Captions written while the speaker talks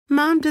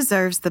Mom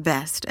deserves the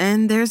best,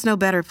 and there's no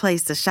better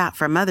place to shop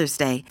for Mother's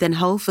Day than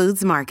Whole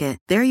Foods Market.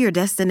 They're your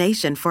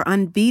destination for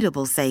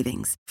unbeatable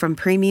savings, from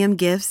premium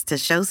gifts to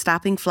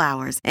show-stopping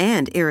flowers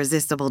and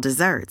irresistible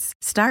desserts.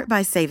 Start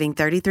by saving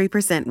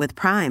 33% with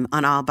Prime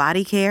on all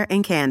body care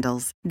and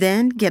candles.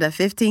 Then get a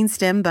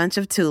 15-stem bunch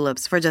of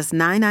tulips for just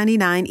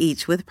 $9.99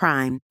 each with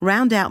Prime.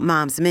 Round out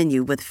Mom's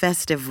menu with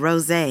festive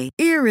rosé,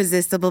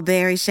 irresistible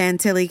berry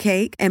chantilly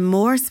cake, and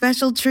more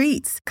special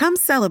treats. Come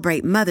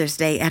celebrate Mother's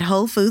Day at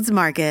Whole Foods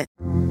Market.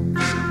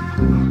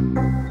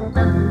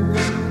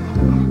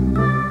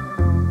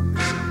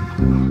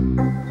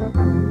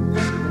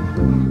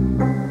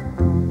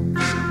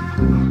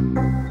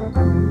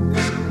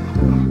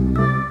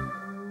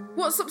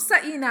 What's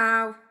upset you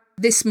now?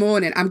 This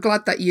morning, I'm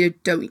glad that you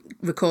don't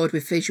record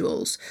with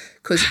visuals,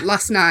 because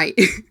last night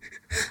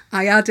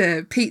I had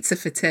a pizza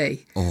for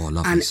tea. Oh,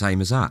 lovely. Same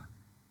as that.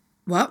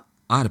 What?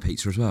 I had a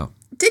pizza as well.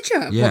 Did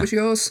you? Yeah. What was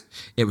yours?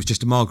 It was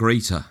just a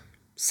margarita.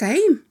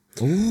 Same.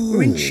 Ooh.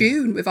 We're in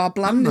tune with our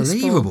blandness.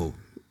 Unbelievable.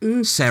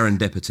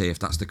 Serendipity, if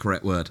that's the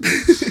correct word.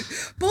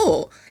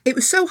 But it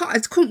was so hot, I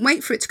couldn't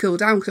wait for it to cool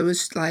down because I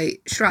was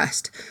like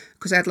stressed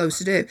because I had loads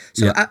to do.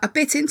 So I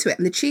bit into it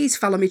and the cheese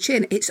fell on my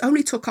chin. It's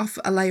only took off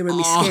a layer of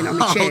my skin on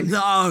my chin.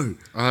 Oh, no.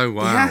 Oh,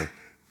 wow. Yeah.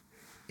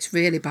 It's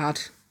really bad.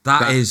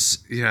 That is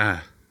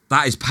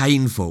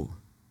painful.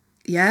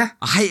 Yeah.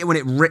 I hate it when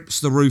it rips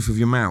the roof of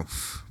your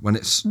mouth. When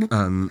it's...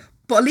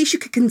 But at least you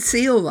can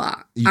conceal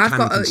that. I've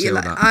got a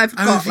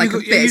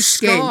bit of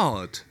skin.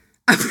 Scarred?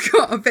 I've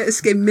got a bit of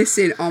skin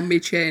missing on my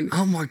chin.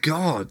 Oh my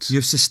God.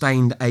 You've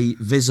sustained a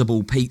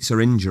visible pizza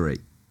injury.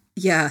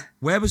 Yeah.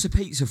 Where was the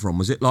pizza from?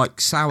 Was it like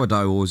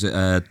sourdough or was it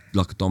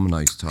like a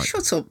Domino's type?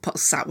 Shut up, pot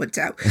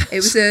sourdough. It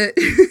was a...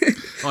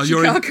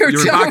 you're in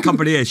bad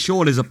company here.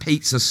 Sean is a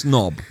pizza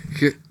snob.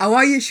 How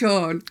are you,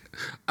 Sean?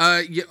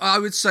 Yeah, I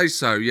would say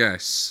so,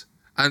 yes.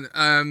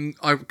 And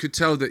I could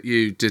tell that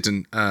you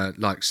didn't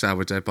like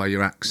sourdough by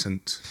your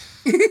accent.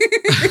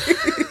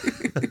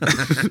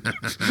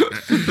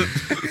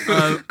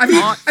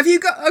 Have you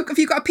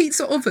got a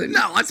pizza oven?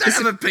 No, I don't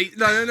have a pizza.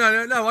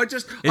 No.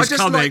 It's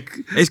coming.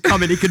 It's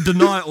coming. He can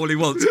deny it all he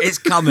wants. It's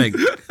coming.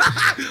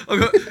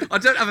 I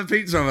don't have a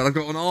pizza oven. I've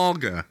got an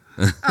Arga.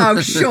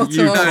 Oh, shut up!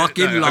 You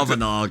fucking love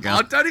an Arga.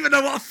 I don't even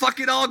know what a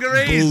fucking Arga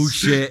is.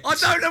 Bullshit. I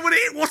don't know what it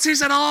is. What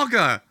is an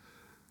Arga?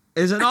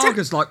 Is an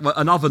Arga's like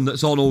an oven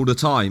that's on all the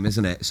time,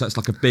 isn't it? So it's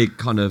like a big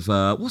kind of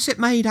what's it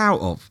made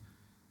out of?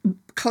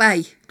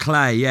 Clay,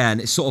 yeah,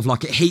 and it's sort of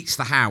like it heats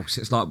the house.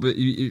 It's like,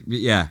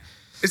 yeah.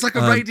 It's like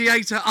a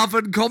radiator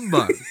oven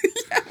combo.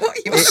 Yeah, what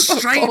are you It's a on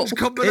about, strange Paul?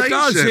 combination. It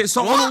does. It's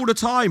on all the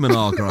time, an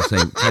Arga, I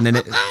think. And then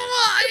it.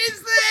 What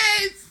is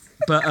this?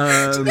 But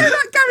Do you know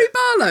that Gary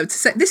Barlow?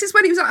 This is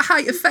when he was at the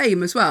height of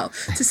fame as well.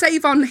 To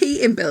save on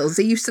heating bills,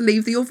 he used to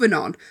leave the oven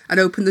on and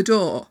open the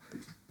door.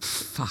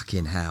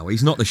 Fucking hell,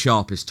 he's not the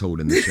sharpest tool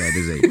in the shed,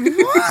 is he?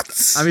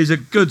 What? I mean, he's a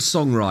good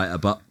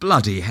songwriter, but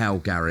bloody hell,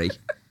 Gary.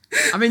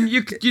 I mean,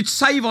 you'd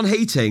save on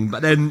heating,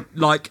 but then,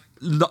 like,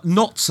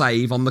 not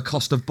save on the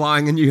cost of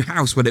buying a new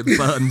house when it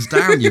burns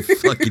down, you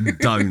fucking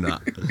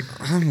donut.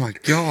 Oh, my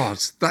God.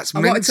 That's I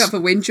wanted to have a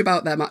whinge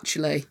about them,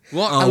 actually.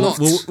 What?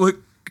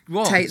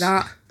 What? Take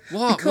that.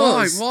 What?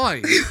 Because...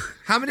 Why?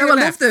 How many No, are I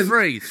love left? them.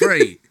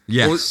 Three.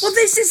 Yes. Well,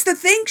 this is the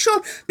thing,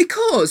 Sean,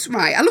 because,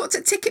 right, I looked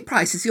at ticket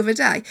prices the other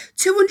day,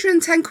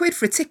 210 quid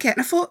for a ticket,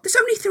 and I thought, there's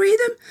only 3 of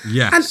them.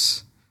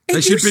 Yes. And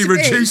they should be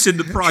reducing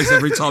the price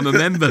every time a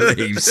member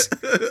leaves.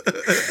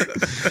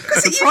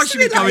 The price should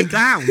be going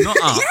down, not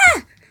up.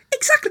 Yeah,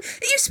 exactly.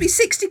 It used to be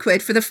 60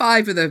 quid for the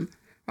 5 of them,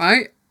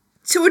 right?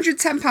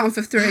 £210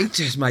 for 3. It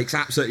just makes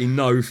absolutely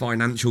no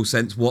financial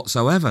sense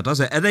whatsoever, does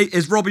it?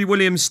 Is Robbie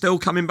Williams still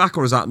coming back,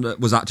 or was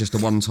that just a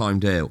one-time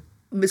deal?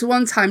 It's a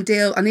one-time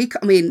deal, and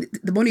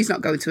the money's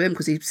not going to him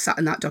because he sat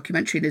in that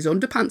documentary in his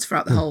underpants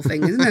throughout the whole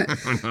thing, isn't it?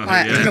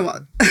 Like, you know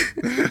what?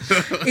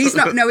 He's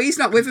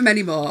not with him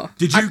anymore.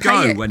 Did you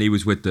go when he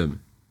was with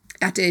them?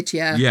 I did,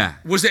 yeah. Yeah.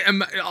 Was it?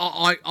 I'm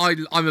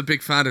a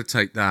big fan of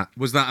Take That.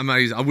 Was that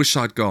amazing? I wish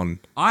I'd gone.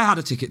 I had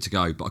a ticket to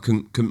go, but I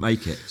couldn't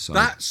make it. So.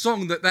 That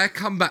song, their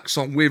comeback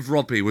song with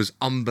Robbie, was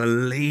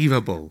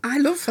unbelievable. I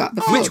love that.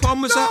 Which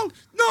one was that?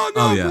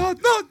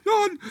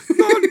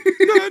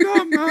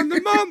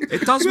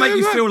 It does make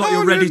you feel like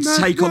you're ready to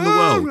take on the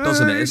world,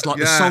 doesn't it? It's like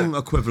the song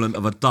equivalent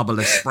of a double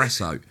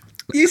espresso.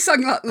 You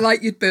sang that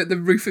like you'd burnt the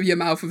roof of your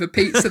mouth with a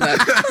pizza then.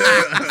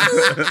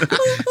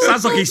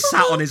 Sounds like he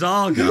sat on his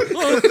Arga.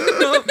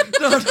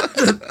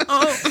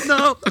 Oh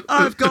no,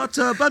 I've got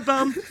a bad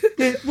bum.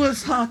 It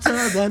was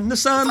hotter than the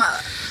sun.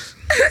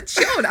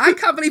 Sean, I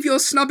can't believe you're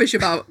snobbish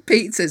about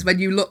pizzas when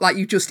you look like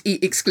you just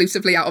eat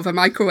exclusively out of a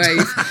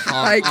microwave.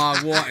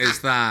 What is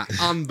that?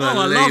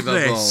 Unbelievable. I love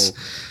this.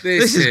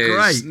 This is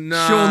great. No.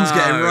 Sean's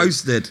getting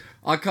roasted.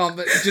 I can't.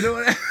 But do you know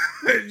what?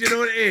 Do you know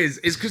what it is?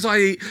 It's because I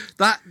eat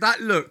that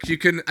look. You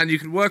can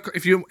work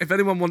if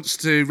anyone wants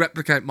to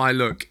replicate my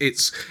look.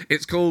 It's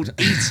called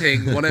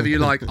eating whatever you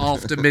like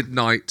after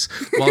midnight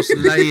whilst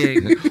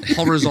laying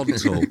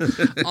horizontal.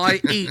 I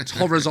eat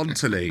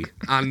horizontally,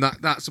 and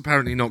that's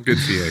apparently not good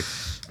for you.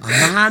 A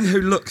man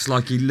who looks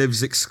like he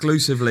lives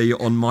exclusively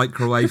on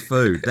microwave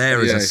food.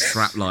 There is a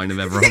strapline if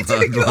ever I've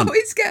heard You one.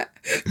 always get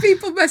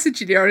people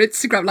messaging you on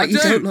Instagram like, you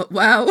don't look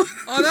well.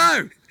 I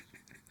know.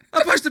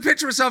 I post a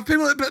picture of myself.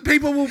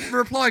 People will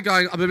reply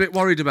going, I'm a bit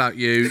worried about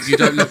you. You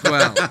don't look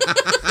well.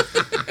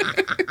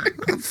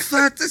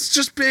 It's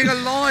just being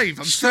alive.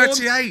 I'm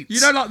 38. You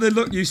know, like the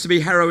look used to be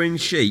heroin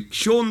chic.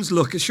 Sean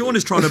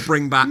is trying to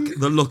bring back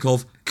the look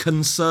of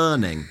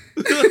concerning.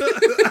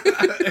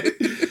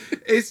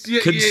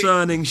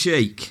 Concerning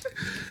chic.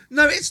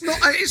 No, it's not.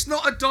 It's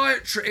not a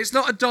dietary. It's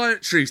not a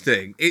dietary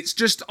thing. It's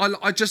just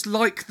I just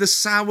like the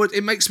sour.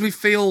 It makes me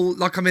feel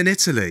like I'm in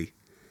Italy.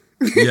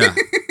 Yeah.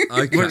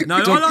 Okay.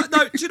 No. Do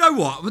you know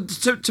what?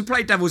 To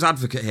play devil's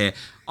advocate here,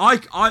 I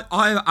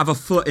have a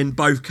foot in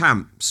both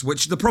camps.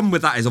 Which the problem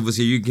with that is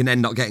obviously you can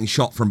end up getting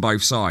shot from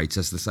both sides,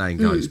 as the saying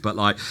goes. But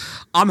like,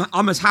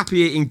 I'm as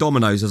happy eating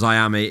Domino's as I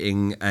am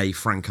eating a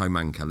Franco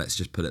Manca. Let's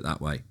just put it that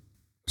way.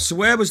 So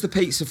where was the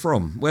pizza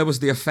from? Where was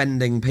the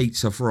offending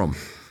pizza from?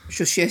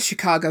 Just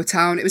Chicago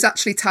town. It was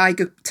actually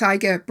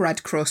tiger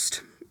bread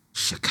crust.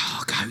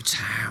 Chicago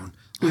town.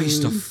 I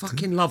used to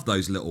fucking love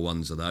those little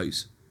ones of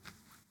those.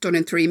 Done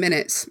in 3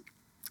 minutes.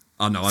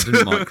 Oh no, I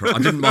didn't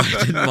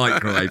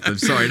microwave them.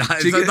 Sorry,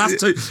 that's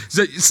too.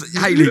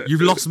 Hayley,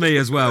 you've lost me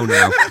as well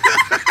now.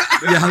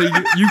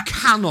 Yeah, you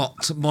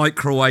cannot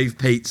microwave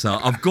pizza.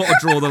 I've got to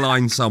draw the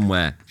line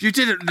somewhere. You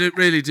didn't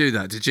really do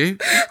that, did you?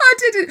 I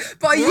didn't,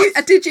 but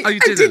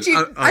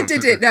I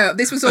didn't. No,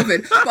 this was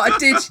oven. But I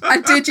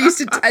did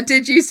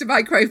used to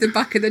microwave them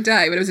back in the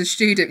day when I was a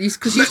student.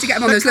 Because you used to get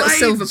them on those little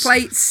silver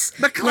plates.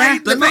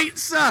 McLean, the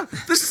pizza,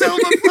 the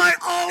silver plate.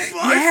 Oh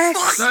my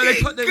fucking So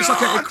it was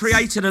like it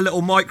created a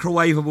little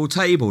microwavable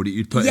table that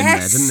you'd put in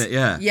there, didn't it?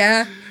 Yeah.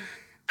 Yeah.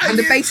 And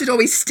the base would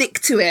always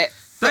stick to it.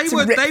 They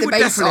would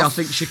definitely, I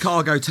think,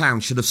 Chicago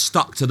town should have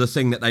stuck to the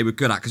thing that they were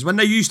good at. Because when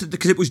they used to,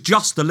 because it was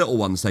just the little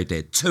ones they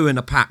did, 2 in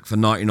a pack for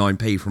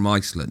 99p from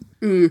Iceland.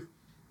 And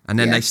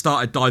then they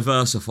started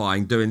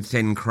diversifying, doing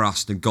thin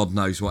crust and God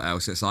knows what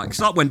else. It's like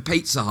when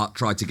Pizza Hut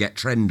tried to get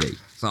trendy.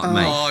 It's like,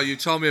 mate. Oh, you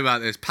told me about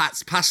this.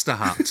 Pasta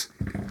Hut.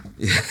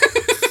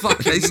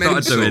 Fucking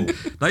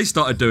they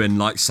started doing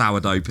like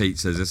sourdough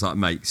pizzas. It's like,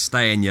 mate,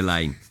 stay in your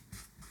lane.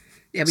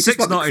 Yeah, we just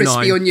want the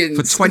crispy onions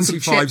for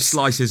 25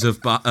 slices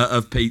of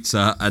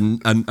pizza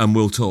and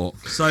we'll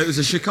talk. So it was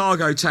a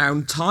Chicago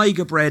town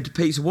tiger bread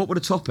pizza. What were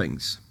the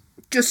toppings?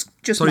 Just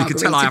so you can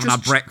tell I haven't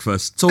had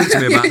breakfast. Talk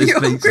to me about this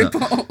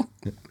pizza.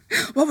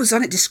 What was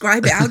on it?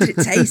 Describe it. How did it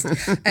taste?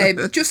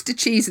 Just a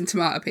cheese and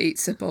tomato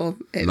pizza, Paul.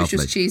 It was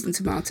just cheese and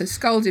tomato.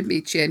 Scalded me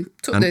chin,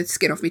 took the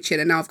skin off my chin,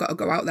 and now I've got to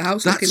go out the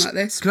house looking like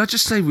this. Can I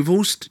just say, we've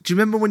all. Do you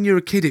remember when you were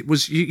a kid? It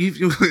was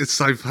you it's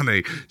so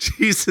funny.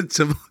 Cheese and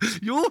tomato.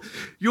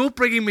 You're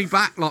bringing me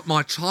back like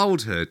my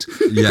childhood.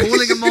 Yes.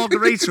 Calling a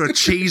margarita a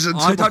cheese and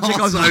tomato.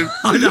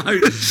 I know.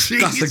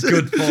 That's a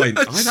good point.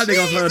 I don't think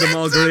I've heard of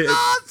margarita.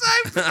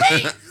 Tomato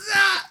pizza.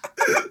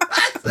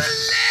 That's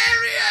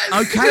hilarious.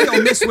 Okay,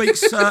 on this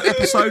week's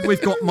episode,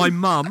 we've got my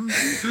mum.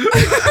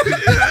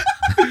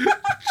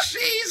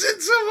 Cheese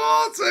and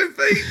tomato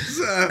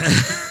pizza.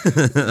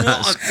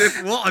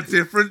 What a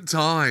different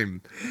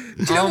time.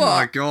 Do you know what?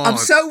 My God. I'm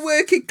so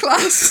working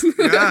class.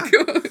 Yeah.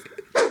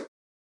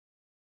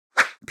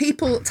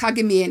 People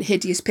tagging me in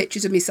hideous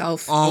pictures of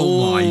myself.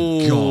 Oh my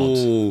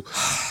God.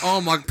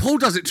 Oh my. Paul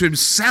does it to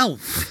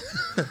himself.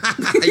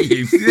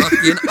 You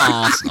fucking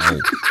arsehole.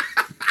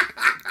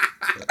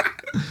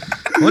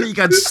 Why don't you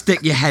go and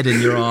stick your head in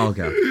your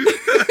Arga?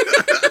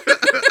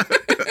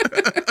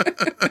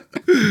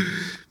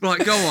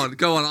 Right, go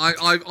on.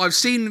 I've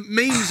seen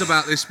memes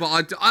about this,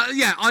 but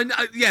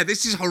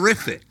this is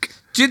horrific.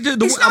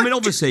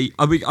 Obviously,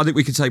 I think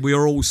we could say we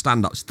are all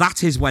stand-ups.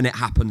 That is when it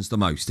happens the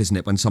most, isn't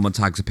it? When someone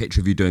tags a picture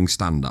of you doing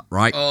stand-up,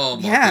 right? Oh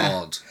my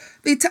God.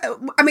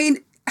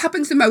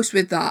 Happens the most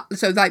with that.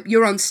 So like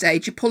you're on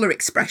stage, you pull her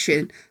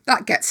expression,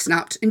 that gets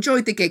snapped.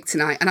 Enjoyed the gig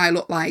tonight, and I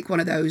look like one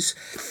of those,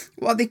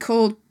 what are they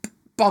called?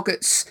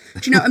 Boggarts.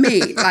 Do you know what I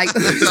mean? Like, I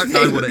don't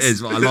know what it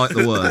is, but I like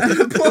the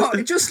word. But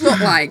it just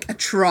looked like a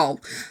troll.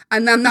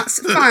 And then that's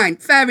fine,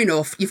 fair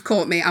enough. You've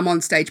caught me, I'm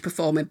on stage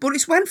performing. But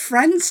it's when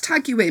friends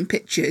tag you in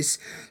pictures.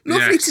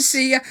 Lovely to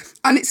see you.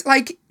 And it's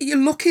like, you're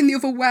looking the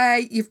other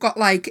way. You've got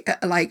like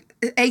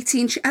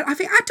 18... I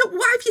think,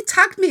 why have you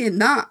tagged me in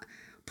that?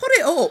 Put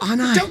it up. I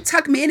know. Don't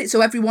tag me in it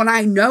so everyone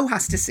I know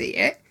has to see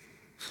it.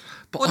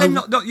 But then,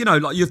 not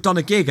like you've done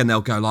a gig and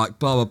they'll go like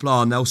blah blah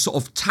blah, and they'll sort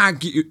of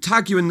tag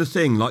you in the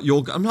thing like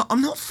I'm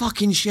not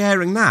fucking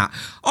sharing that.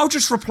 I'll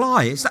just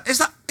reply. Is that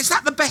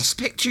the best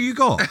picture you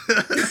got?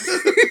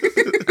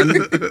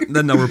 And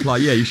then they'll reply,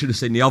 yeah, you should have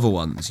seen the other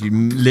ones. You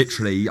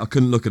literally, I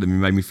couldn't look at them. You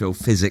made me feel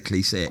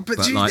physically sick. But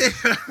do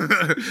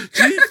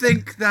you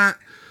think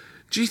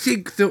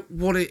that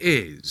what it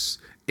is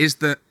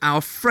that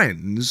our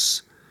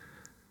friends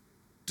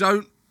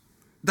don't.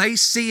 They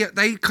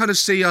kind of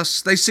see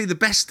us, they see the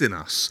best in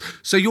us.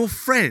 So your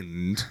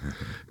friend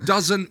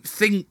doesn't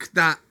think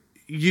that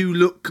you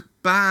look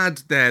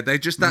bad there. They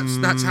just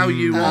that's how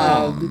you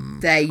are. Oh,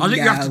 there you I think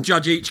go. you have to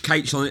judge each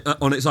case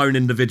on its own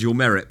individual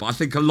merit, but I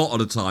think a lot of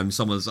the time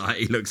someone's like,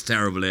 he looks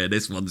terrible here,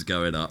 this one's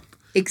going up.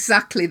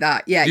 Exactly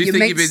that. Yeah, Do you your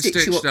think mates you've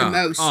been stitch you up stitched the up?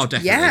 most. Oh,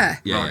 definitely. Yeah.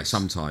 Yeah,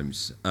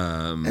 sometimes.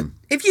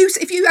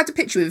 If you had a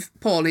picture with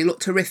Paul and he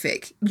looked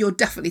terrific, you'd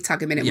definitely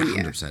tag him in it, Yeah,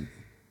 wouldn't you? 100%.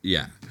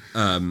 Yeah.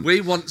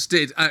 We once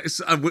did.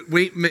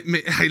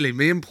 Hayley,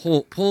 me and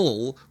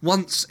Paul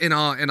once in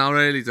our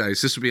early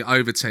days. This would be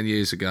over 10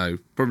 years ago,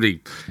 probably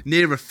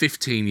nearer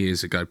 15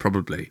 years ago,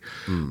 probably.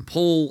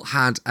 Paul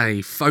had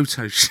a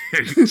photo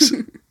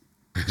shoot.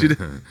 Do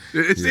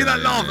you see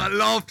that laugh? That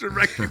laughter and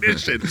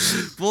recognition.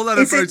 Paul had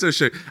a photo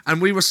shoot,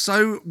 and we were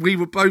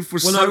both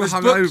so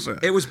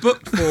hungover. It was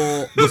booked for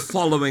the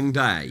following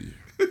day.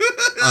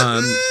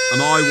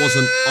 And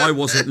I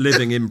wasn't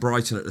living in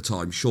Brighton at the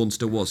time. Sean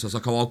still was. So I was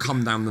like, I'll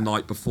come down the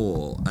night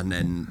before, and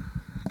then,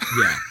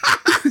 yeah.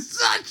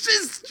 Such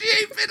a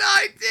stupid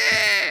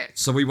idea.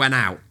 So we went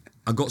out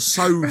and got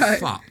so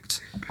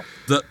fucked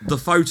that the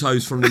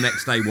photos from the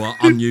next day were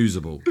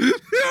unusable.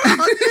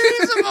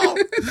 Unusable.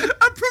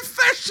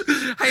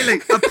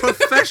 Hayley, a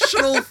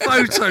professional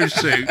photo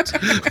shoot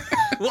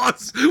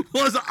was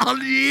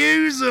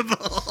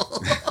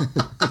unusable.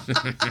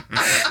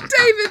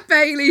 David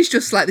Bailey's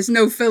just like, there's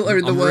no filter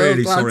in the I'm world.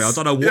 really lads. sorry. I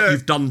don't know what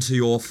you've done to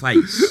your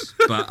face,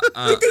 but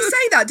Did they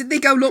say that? Did they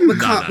go, look, we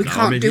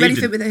can't do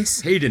anything with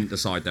this? He didn't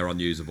decide they're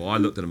unusable. I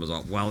looked at him and was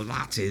like, well,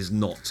 that is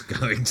not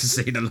going to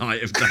see the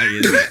light of day,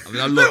 is it?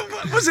 I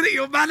mean, Wasn't it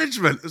your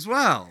management as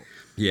well?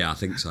 Yeah, I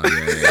think so.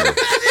 Yeah.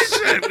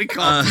 We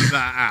can't put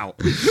that out.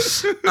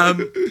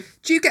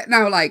 Do you get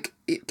now, like,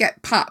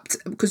 get papped?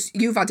 Because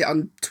you've had it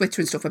on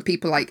Twitter and stuff, and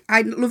people like,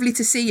 lovely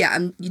to see you,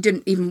 and you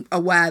didn't even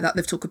aware that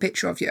they've took a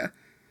picture of you.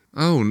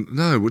 Oh,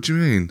 no, what do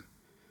you mean?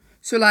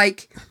 So,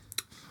 like,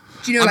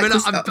 do you know,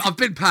 I've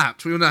been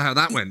papped. We all know how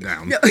that went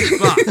down. No. But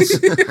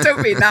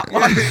don't mean that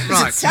one.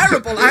 Right. It's a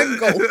terrible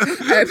angle.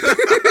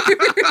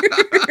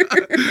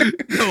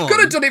 Could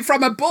have done it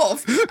from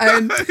above. Mate.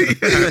 Like,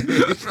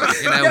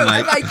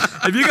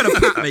 If you're going to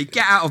pat me,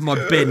 get out of my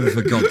bin,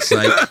 for God's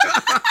sake.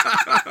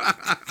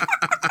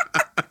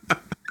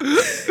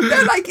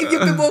 no, like if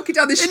you've been walking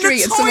down the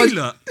street In and the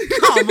toilet?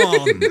 Come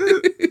on.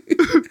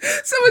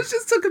 someone's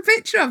just took a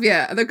picture of you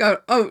and they go,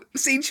 oh,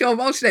 seen Sean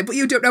Walsh today, but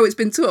you don't know it's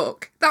been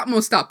took. That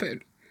must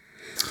happen.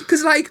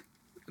 Because, like,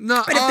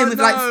 no,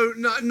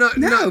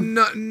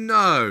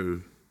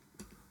 no.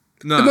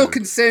 They're more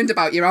concerned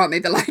about you, aren't they?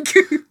 They're like,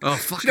 oh,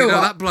 fucking you know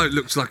hell, what? that bloke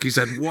looks like he's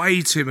had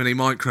way too many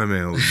micro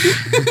meals.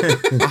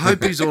 I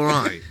hope he's all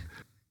right.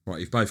 Right,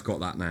 you've both got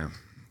that now.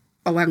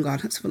 Oh, hang on,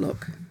 let's have a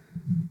look.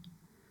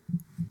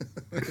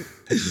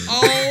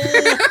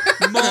 Oh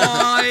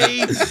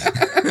my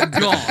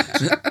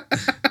God!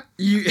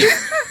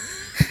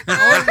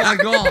 Oh my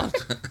God!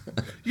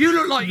 You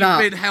look like you've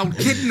been held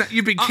kidnapped.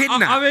 You've been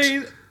kidnapped. I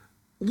mean,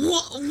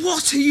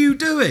 what are you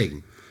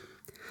doing?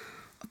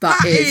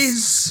 That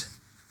is.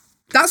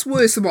 That's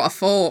worse than what I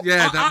thought.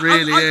 Yeah, that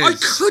really is. I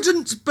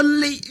couldn't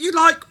believe you.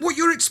 Like, what,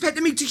 you're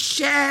expecting me to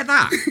share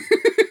that?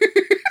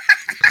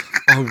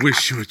 I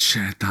wish you had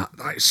shared that.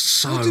 That is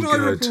so How did I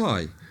good.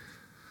 reply?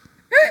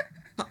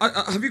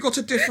 Have you got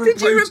a different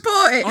Did you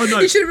report it? Oh, no.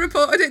 You should have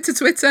reported it to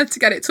Twitter to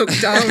get it took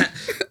down.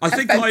 I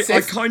think I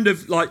kind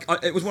of, like,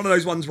 it was one of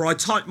those ones where I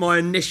typed my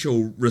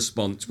initial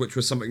response, which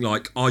was something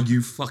like, are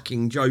you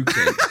fucking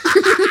joking?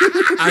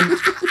 And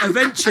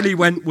eventually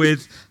went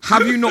with,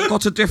 have you not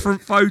got a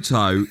different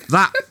photo?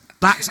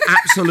 That's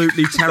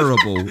absolutely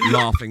terrible,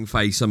 laughing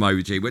face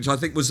emoji, which I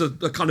think was a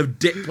kind of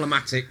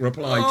diplomatic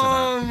reply to that.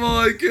 Oh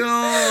my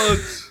God.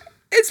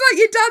 It's like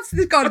your dad's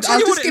gone, I'll tell I'll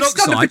you just what it give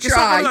looks Scott like. a It's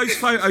try. like one of those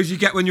photos you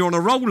get when you're on a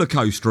roller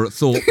coaster at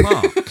Thorpe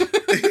Park.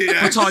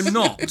 But I'm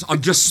not. I'm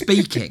just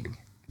speaking.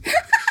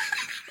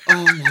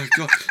 Oh my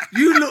God.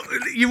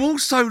 You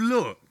also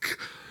look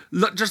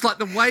just like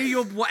the way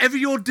whatever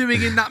you're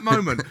doing in that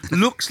moment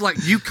looks like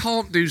you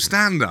can't do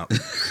stand-up.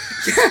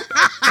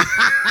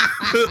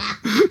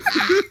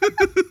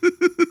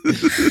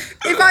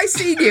 If I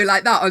seen you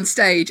like that on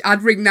stage,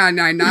 I'd ring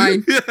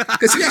 999.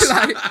 Because you're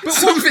like,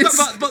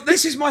 But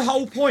this is my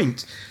whole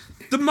point.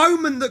 The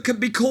moment that can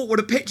be caught with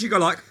a picture, you go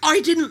like,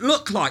 I didn't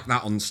look like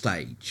that on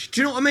stage.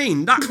 Do you know what I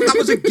mean? That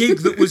was a gig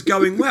that was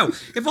going well.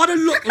 If I'd have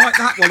looked like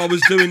that while I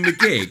was doing the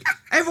gig,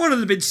 everyone would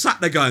have been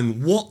sat there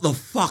going, what the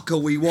fuck are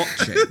we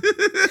watching?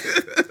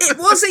 It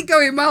wasn't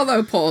going well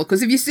though, Paul,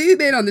 because if you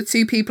zoom in on the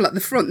two people at the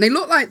front, they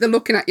look like they're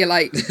looking at you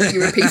like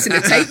you're a piece in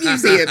a tape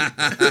museum.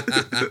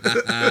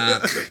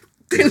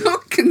 They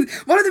look, and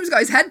one of them's got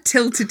his head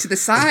tilted to the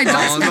side.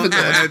 That's never not the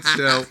good. head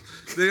tilt.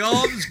 The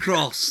arms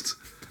crossed.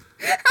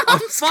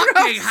 Crossed.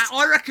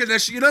 I reckon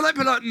there's, like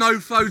no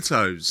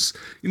photos.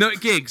 At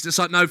gigs, it's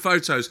like no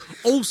photos.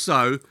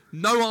 Also,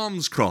 no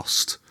arms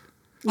crossed.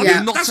 Yeah.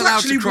 You're not That's allowed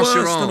actually to cross worse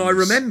your arms. than I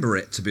remember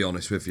it, to be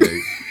honest with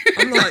you.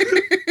 I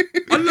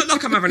look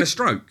like I'm having a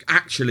stroke.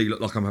 Actually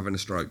look like I'm having a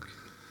stroke.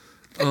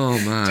 Oh,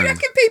 man. Do you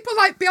reckon people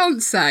like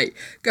Beyonce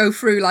go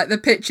through like the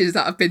pictures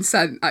that have been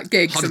sent at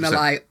gigs and they're 100%.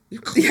 like,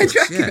 Of course, yeah, do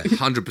you reckon? yeah.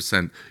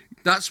 100%.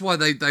 That's why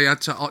they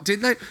had to.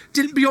 Didn't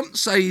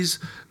Beyonce's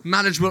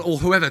management or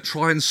whoever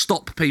try and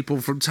stop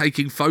people from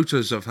taking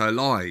photos of her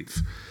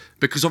live?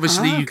 Because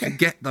obviously you can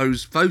get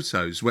those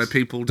photos where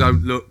people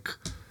don't look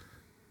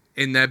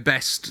in their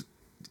best,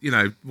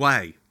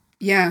 way.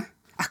 Yeah.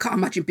 I can't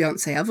imagine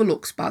Beyonce ever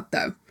looks bad,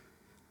 though.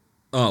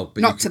 Oh,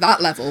 but not to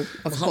that level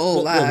of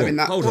Paul there. In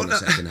that. Hold on a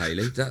second,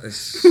 Hayley. That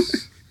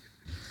is...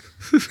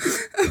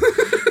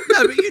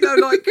 No,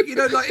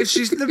 but like if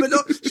she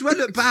won't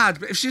look bad,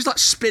 but if she's like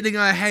spinning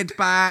her head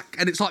back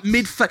and it's like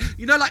mid-face,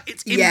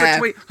 it's in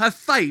between. Her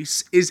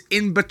face is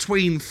in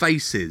between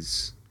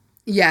faces.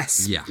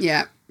 Yes.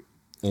 Yeah.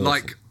 Awful.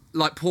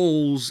 Like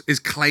Paul's is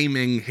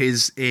claiming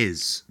his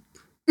is.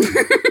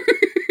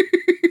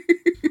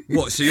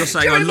 What? So you're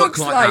saying I look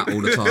like that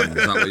all the time?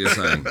 Is that what you're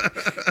saying?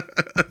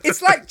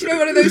 It's like, do you know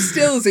one of those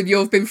stills in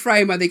You've Been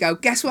Framed where they go,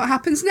 guess what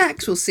happens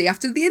next? We'll see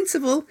after the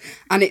interval.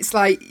 And it's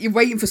like you're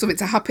waiting for something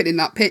to happen in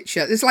that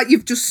picture. It's like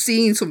you've just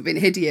seen something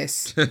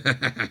hideous. And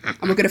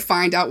we're going to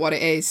find out what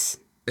it is.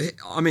 It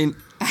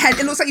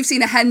looks like you've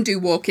seen a hen do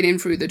walking in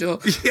through the door.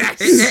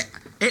 Yes.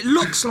 It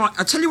looks like,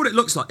 I'll tell you what it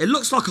looks like. It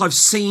looks like I've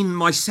seen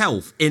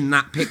myself in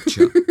that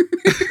picture.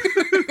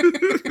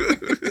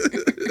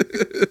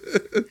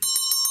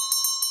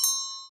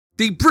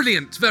 The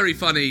brilliant, very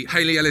funny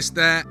Hayley Ellis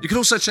there. You can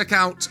also check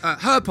out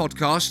her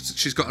podcast.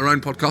 She's got her own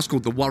podcast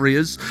called The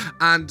Warriors.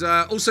 And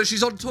also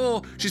she's on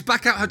tour. She's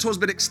back out. Her tour's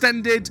been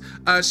extended.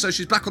 So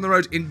she's back on the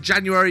road in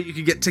January. You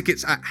can get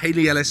tickets at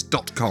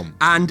hayleyellis.com.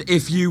 And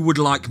if you would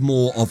like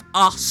more of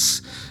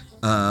us,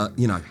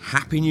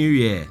 Happy New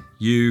Year.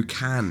 You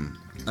can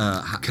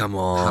come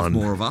on, have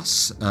more of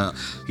us.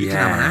 You can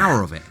have an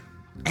hour of it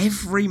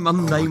every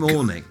Monday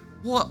morning.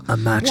 What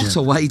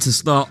a way to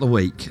start the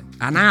week.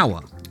 An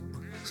hour.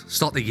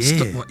 Start the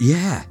year.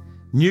 Yeah.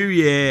 New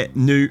year,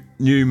 new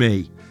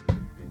me.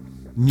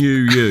 New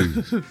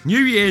you. New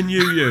year,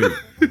 new you.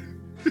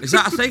 Is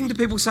that a thing? Do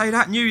people say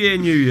that? New year,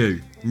 new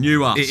you.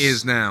 New us. It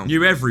is now.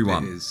 New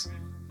everyone. It is.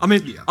 I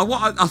mean,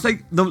 I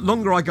think the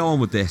longer I go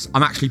on with this,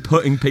 I'm actually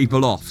putting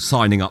people off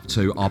signing up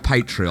to our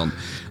Patreon,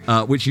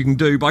 which you can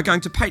do by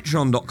going to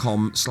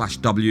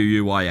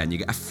patreon.com/WUIN. You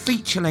get a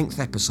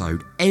feature-length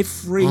episode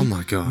every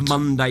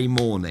Monday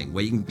morning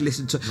where you can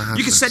listen to... Madness.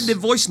 You can send in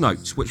voice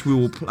notes, which we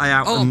will play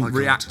out and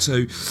react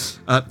to.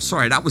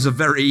 Sorry, that was a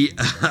very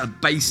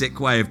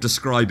basic way of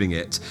describing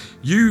it.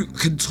 You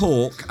can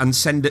talk and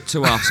send it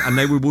to us, and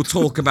then we will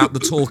talk about the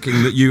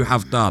talking that you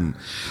have done.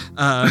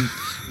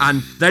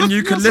 And then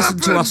you can listen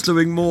to us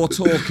doing more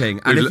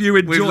talking. And if you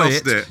enjoy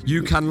it,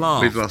 you can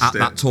laugh at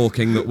that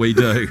talking that we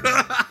do.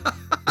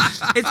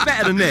 It's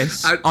better than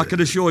this. I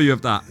can assure you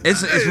of that.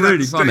 It's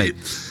really funny.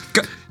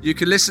 You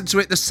can listen to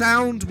it. The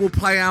sound will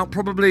play out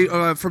probably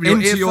from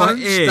your earphones. Your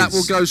ears. That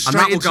will go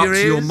straight into your ears. And that will go up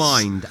to your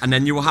mind. And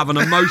then you will have an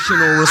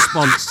emotional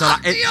response to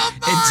that,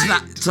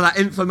 to that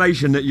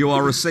information that you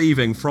are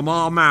receiving from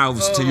our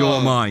mouths to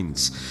your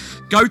minds.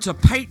 Go to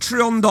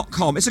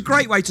patreon.com. It's a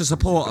great way to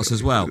support us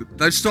as well.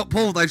 They've stopped,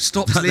 Paul. They've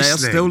stopped listening. They are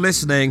still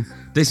listening.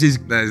 They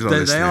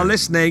are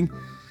listening.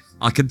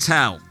 I can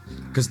tell.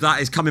 Because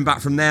that is coming back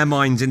from their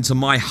minds into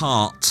my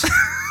heart.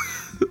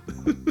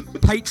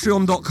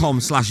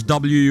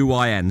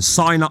 Patreon.com/WUIN.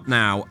 Sign up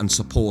now and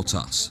support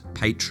us.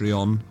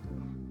 Patreon.com.